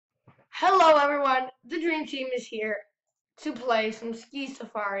Hello everyone, the Dream Team is here to play some Ski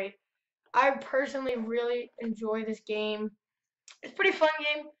Safari. I personally really enjoy this game. It's a pretty fun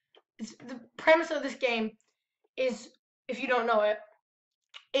game. The premise of this game is, if you don't know it,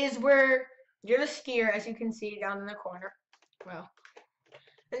 is where you're the skier, as you can see down in the corner. Well,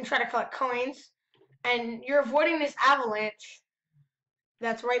 and try to collect coins, and you're avoiding this avalanche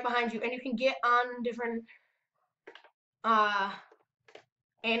that's right behind you, and you can get on different uh,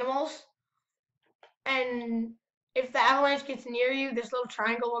 animals. And if the avalanche gets near you, this little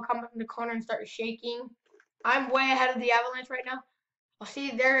triangle will come up in the corner and start shaking. I'm way ahead of the avalanche right now. I'll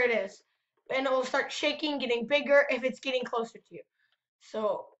see, there it is. And it will start shaking, getting bigger if it's getting closer to you.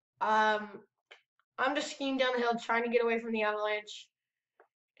 So, I'm just skiing down the hill trying to get away from the avalanche.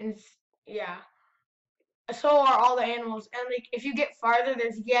 And yeah. So are all the animals. And like if you get farther,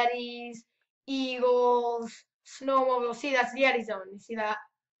 there's yetis, eagles, snowmobiles. See, that's the yeti zone. You see that?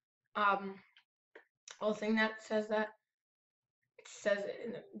 Little thing that says that. It says it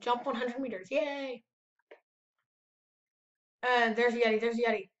in the jump 100 meters. Yay! And there's Yeti. There's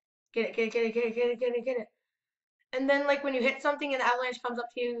Yeti. Get it, get it, get it, get it, get it, get it, get it. And then like when you hit something and the avalanche comes up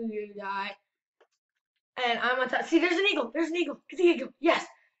to you, you die. And I'm on top. See, there's an eagle. There's an eagle. Get the eagle. Yes.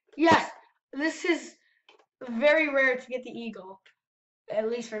 Yes. This is very rare to get the eagle. At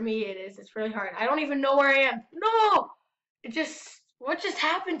least for me it is. It's really hard. I don't even know where I am. No! What just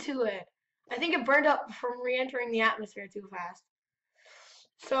happened to it? I think it burned up from re-entering the atmosphere too fast.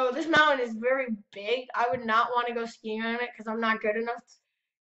 So this mountain is very big. I would not want to go skiing on it because I'm not good enough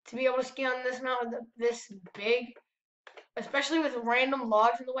to be able to ski on this mountain this big, especially with random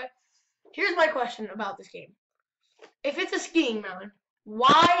logs in the way. Here's my question about this game. If it's a skiing mountain,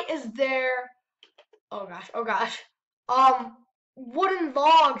 why is there, oh gosh, wooden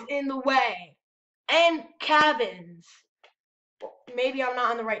logs in the way and cabins? Maybe I'm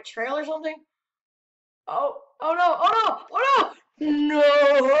not on the right trail or something. Oh no, oh no, oh no! No!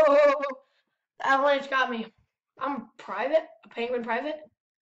 The avalanche got me. I'm private, a penguin private.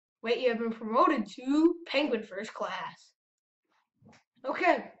 Wait, you have been promoted to penguin first class.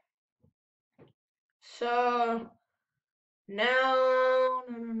 Okay. So now,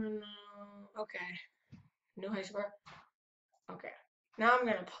 no. Okay. New high score. Okay. Now I'm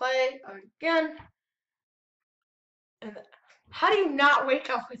gonna play again. And how do you not wake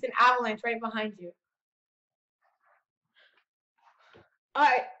up with an avalanche right behind you? All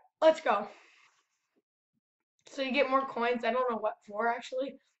right, let's go. So you get more coins. I don't know what for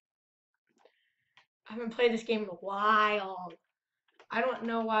actually. I haven't played this game in a while. I don't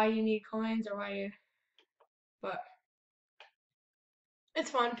know why you need coins or why you, but it's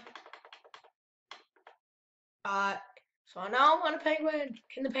fun. Uh, so now I'm on a penguin.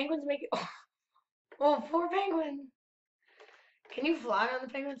 Can the penguins make it? Oh, poor penguin. Can you fly on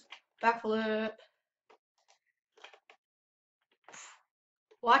the penguins? Backflip.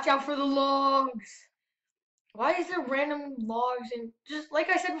 Watch out for the logs. Why is there random logs and just like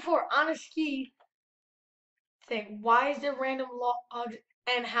I said before on a ski thing? Why is there random logs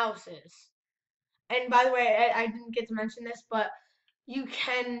and houses? And by the way, I didn't get to mention this, but you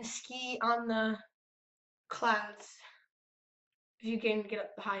can ski on the clouds if you can get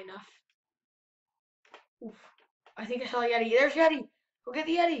up high enough. Oof. I think I saw a Yeti. There's Yeti. Go get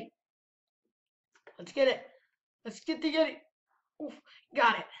the Yeti. Let's get it. Let's get the Yeti. Oof.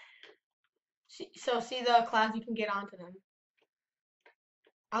 Got it. See the clouds, you can get onto them.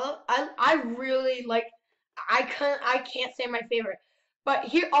 I really like. I can't say my favorite, but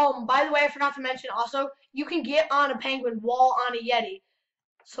here. By the way, I forgot to mention also you can get on a penguin while on a Yeti.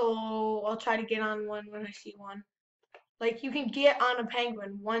 So I'll try to get on one when I see one. Like you can get on a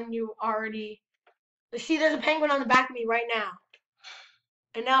penguin when you already. See, there's a penguin on the back of me right now.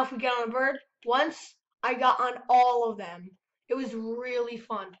 And now if we get on a bird, once I got on all of them. It was really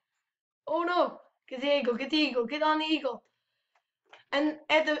fun. Oh no! Get the eagle, get the eagle, get on the eagle. And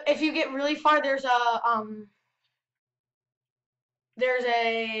if you get really far, there's a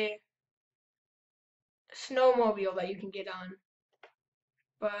snowmobile that you can get on.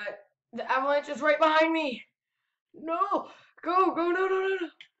 But the avalanche is right behind me. No! Go, no, no.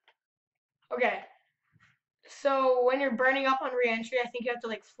 Okay. So when you're burning up on re-entry, I think you have to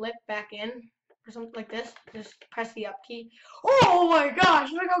like flip back in or something like this. Just press the up key. Oh my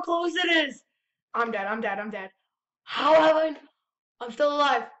gosh, look how close it is. I'm dead. However, I'm still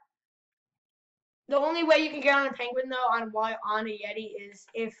alive. The only way you can get on a penguin though while on a Yeti is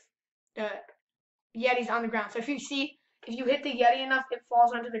if the Yeti's on the ground. So if you hit the Yeti enough, it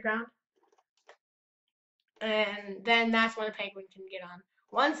falls onto the ground. And then that's when a penguin can get on.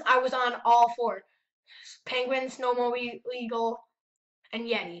 Once I was on all four. Penguin, snowmobile, eagle, and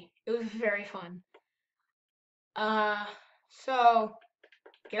Yeti. It was very fun. So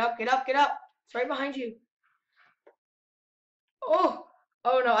get up, get up, get up. It's right behind you. Oh,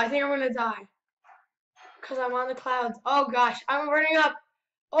 oh no, I think I'm gonna die. Because I'm on the clouds. Oh gosh, I'm running up.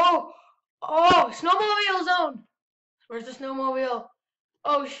 Oh, oh, snowmobile zone. Where's the snowmobile?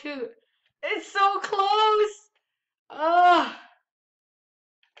 Oh shoot. It's so close. Oh,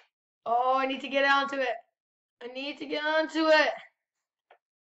 oh, I need to get onto it. I need to get onto it.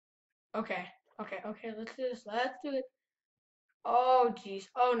 Okay, okay, okay, let's do this. Let's do it. Oh jeez.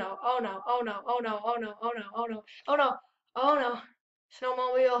 Oh no, oh no, oh no, oh no, oh no, oh no, oh no, oh no, oh no.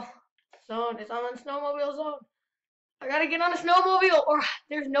 Snowmobile zone. It's on the snowmobile zone. I gotta get on a snowmobile, or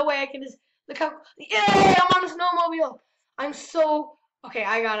there's no way I can just look how. Yay! I'm on a snowmobile. I'm so okay.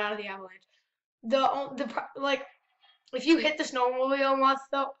 I got out of the avalanche. Like if you hit the snowmobile once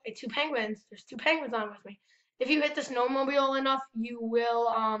though, two penguins. There's two penguins on with me. If you hit the snowmobile enough, you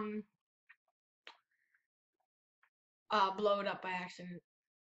will blow it up by accident.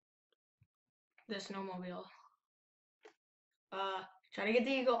 The snowmobile. Try to get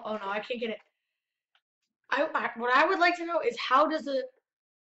the eagle. Oh no, I can't get it. What I would like to know is how does the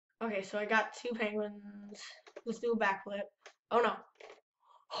okay, so I got two penguins. Let's do a backflip. Oh no.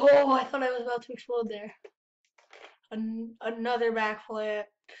 Oh, I thought I was about to explode there. Another backflip.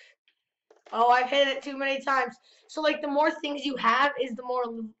 Oh, I've hit it too many times. So like the more things you have is the more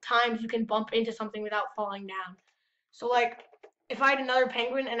times you can bump into something without falling down. So like if I had another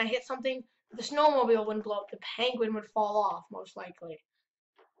penguin and I hit something, the snowmobile wouldn't blow up. The penguin would fall off most likely.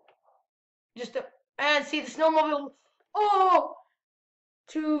 And see the snowmobile. Oh,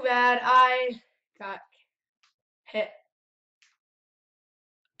 too bad I got hit.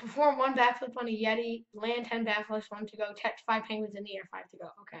 Perform one backflip on a Yeti. Land 10 backflips, 1 to go. Catch 5 penguins in the air, 5 to go.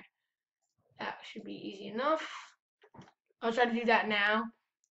 Okay. That should be easy enough. I'll try to do that now.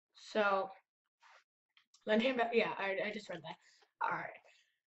 So, land 10 back. Yeah, I just read that. Alright.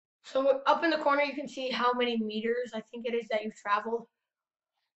 So, up in the corner, you can see how many meters I think it is that you've traveled.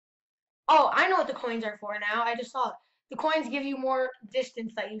 Oh, I know what the coins are for now. I just saw it. The coins give you more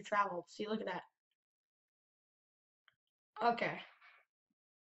distance that you've traveled. See, look at that. Okay.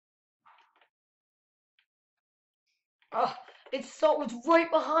 Oh, it's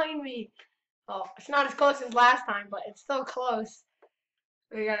right behind me. Oh, it's not as close as last time, but it's still close.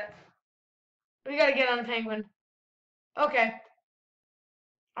 We gotta get on a penguin. Okay.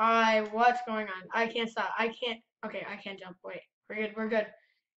 What's going on? I can't stop. Okay, I can't jump. Wait, we're good.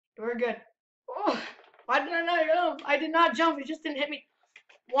 We're good. Oh, why did I not jump? I did not jump. It just didn't hit me.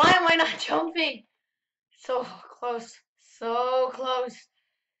 Why am I not jumping? So close. So close.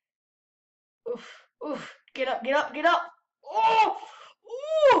 Oof, oof. Get up, get up, get up. Oh,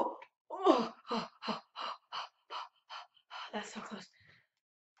 oh, oh, oh, oh. That's so close.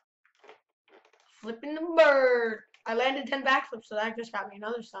 Flipping the bird. I landed 10 backflips, so that just got me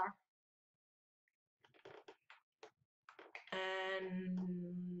another star.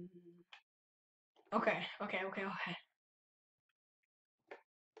 And okay.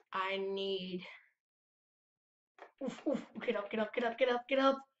 I need. Oof, oof. Get up, get up, get up, get up, get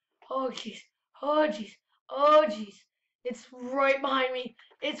up. Oh jeez. Oh jeez. Oh jeez. It's right behind me.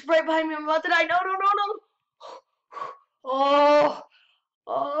 It's right behind me. I'm about to die. No, no, no, no. Oh.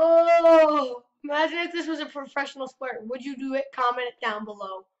 Oh. Imagine if this was a professional sport. Would you do it? Comment it down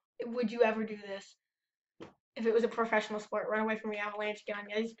below. Would you ever do this? If it was a professional sport, run away from the avalanche, get on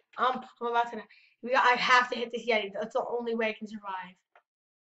Yetis. I'm about to. I have to hit this Yeti. That's the only way I can survive.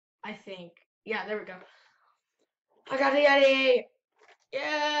 I think. Yeah, there we go. I got a Yeti.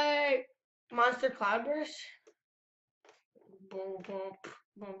 Yay! Monster Cloudburst. Boom, boom,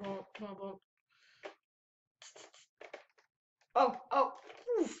 boom, boom, boom, boom. Oh, oh.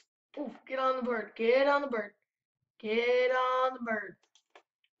 Oof, oof. Get on the bird. Get on the bird. Get on the bird.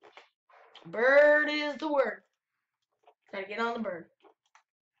 Bird is the word. Gotta get on the bird.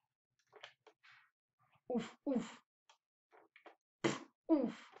 Oof, oof.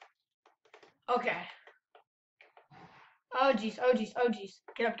 Oof. Okay. Oh jeez, oh jeez, oh jeez.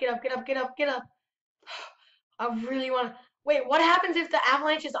 Get up, get up, get up, get up, get up. I really want to. Wait, what happens if the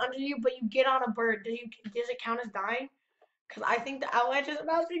avalanche is under you, but you get on a bird? Does it count as dying? Because I think the avalanche is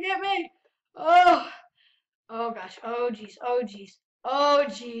about to get me. Oh, oh gosh, oh jeez, oh jeez, oh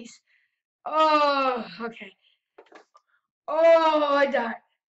jeez, oh, okay. Oh, I died.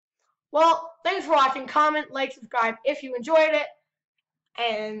 Well, thanks for watching. Comment, like, subscribe if you enjoyed it.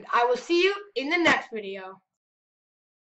 And I will see you in the next video.